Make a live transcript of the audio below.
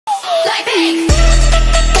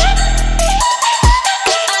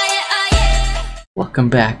Welcome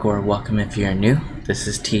back, or welcome if you're new. This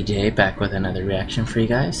is TJ back with another reaction for you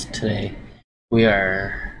guys. Today we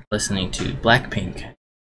are listening to Blackpink.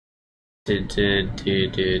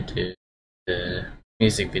 The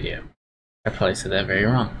music video. I probably said that very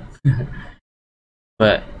wrong.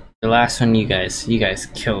 But the last one, you guys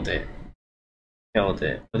killed it. Killed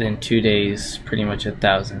it. Within 2 days, pretty much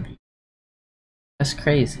 1,000 people. That's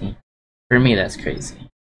crazy. For me, that's crazy.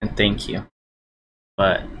 And thank you.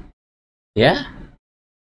 But yeah,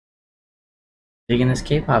 digging this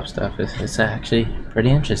K-pop stuff. It's actually pretty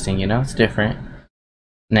interesting, you know? It's different.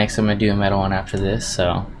 Next, I'm gonna do a metal one after this,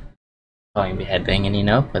 so probably gonna be headbanging, you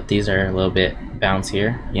know? But these are a little bit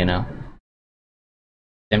bouncier, you know?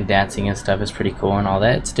 Them dancing and stuff is pretty cool and all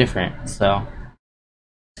that. It's different, so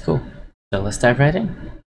it's cool. So let's dive right in.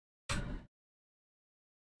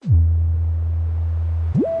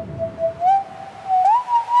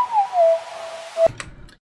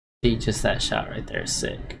 See, just that shot right there is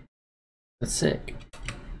sick. That's sick.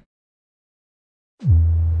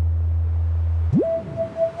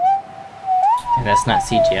 And that's not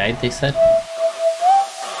CGI, they said.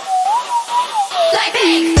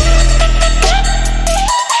 Blackpink.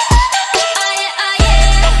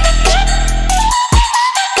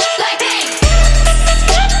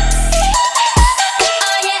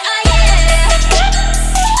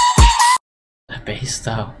 That bass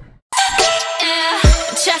style.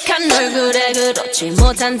 착한 얼굴에 그렇지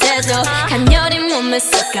못한 태도 간녀린 몸에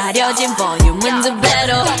쏙 가려진 볼륨은 두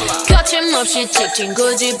배로 거침없이 찍힌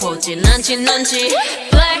굳이 보진 않지 넌지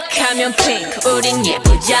Black 하면 pink 우린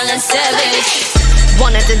예쁘장한 savage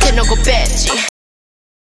원하던 대놓고 뺐지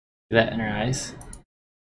That in her eyes.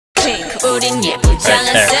 Pink 우린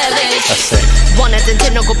예쁘장한 Right savage 원하던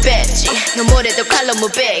대놓고 뺐지 너무래도 칼로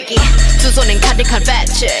무배기 두 손엔 카드칼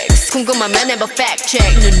팩체크 궁금하면 해봐 fact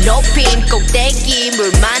check 눈 높인 꼭대기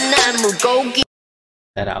물 만난 물고기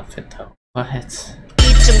That outfit though. What?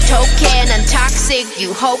 좀 톡해 난 toxic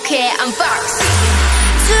유혹해 I'm foxy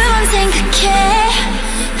두 번 생각해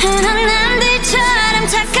흔한 남들처럼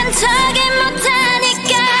착한 척이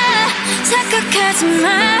못하니까 착각하지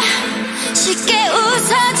마 쉽게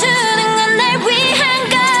웃어주는 건 날 위한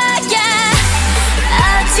거야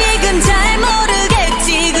아직은 잘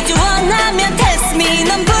모르겠지 그저 원하면 test me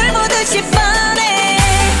넌 불 보듯이 뻔해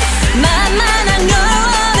만만한 걸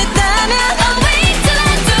원했다면 I'll wait till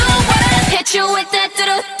I do what I hit you with that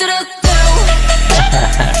do-do-do-do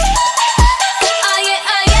Oh yeah,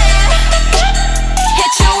 oh yeah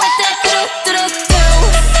Hit you with that do-do-do-do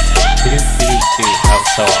Do-do-do-do. That was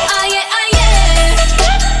so awesome. Oh yeah, oh yeah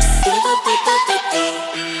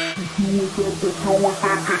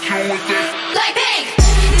Blackpink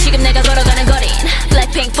지금 내가 걸어가는 거린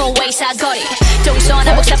Blackpink four-way 사거리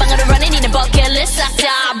동서나 복사방으로 running 이는 버킷리스트 싹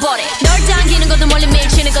다 버려 널 당기는 것도 멀리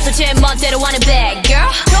밀치는 것도 제 멋대로 하는 bad girl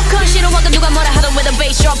조건 싫어하고 누가 뭐라 하던 with a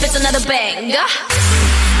bass drop it's another banger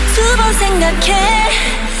두 번 생각해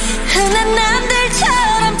흔한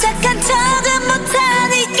남들처럼 착한 척은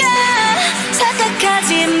못하니까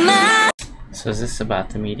착각하지 마 So is this about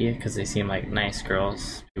the media? Because they seem like nice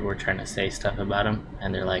girls. People were trying to say stuff about them,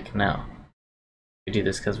 and they're like, no. We do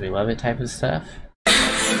this because we love it type of stuff?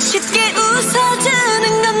 쉽게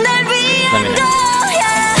웃어주는 건 날 위한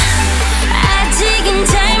거야 아직은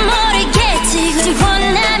잘 모르겠지 굳이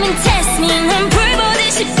원하면 test me 넌 불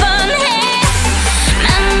보듯이 뻔해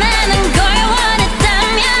만만한 걸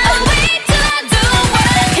원했다면 I'll wait till I do what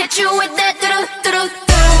I hit you with that do-do-do-do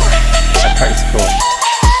That part's cool.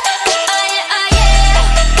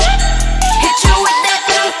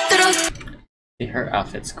 See, her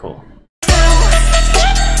outfit's cool.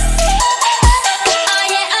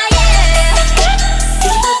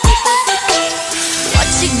 What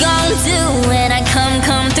you gon' do when I come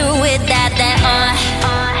through with that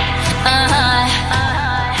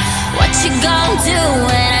What you gon' do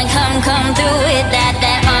when I come through with that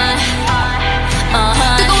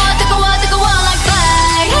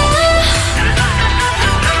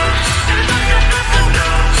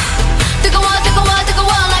뜨거워 like fire 뜨거워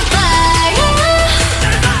like fire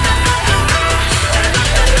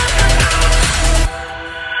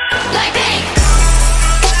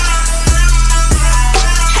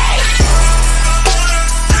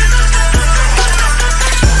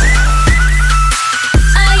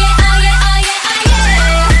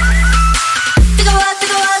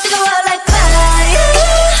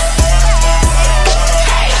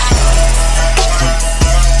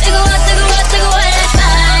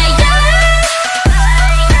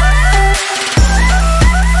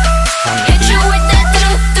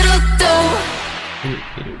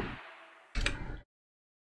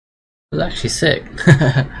It was actually sick.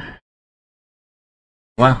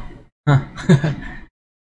 Wow. Huh.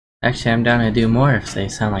 Actually, I'm down to do more if they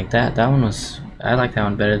sound like that. That one was... I like that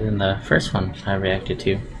one better than the first one I reacted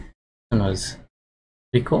to. This one was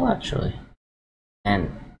pretty cool, actually.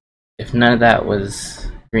 And if none of that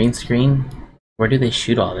was green screen, where do they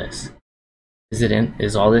shoot all this?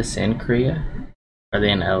 Is all this in Korea? Are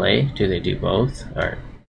they in LA? Do they do both? Or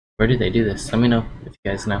where do they do this? Let me know if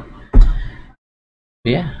you guys know.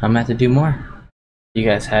 But yeah, I'm about to do more. You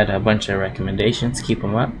guys had a bunch of recommendations, keep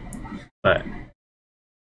them up. But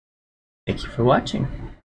thank you for watching.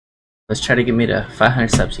 Let's try to get me to 500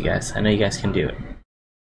 subs, you guys. I know you guys can do it.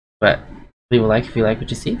 But leave a like if you like what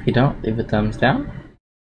you see. If you don't, leave a thumbs down.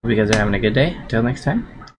 Hope you guys are having a good day. Until next time,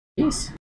 peace.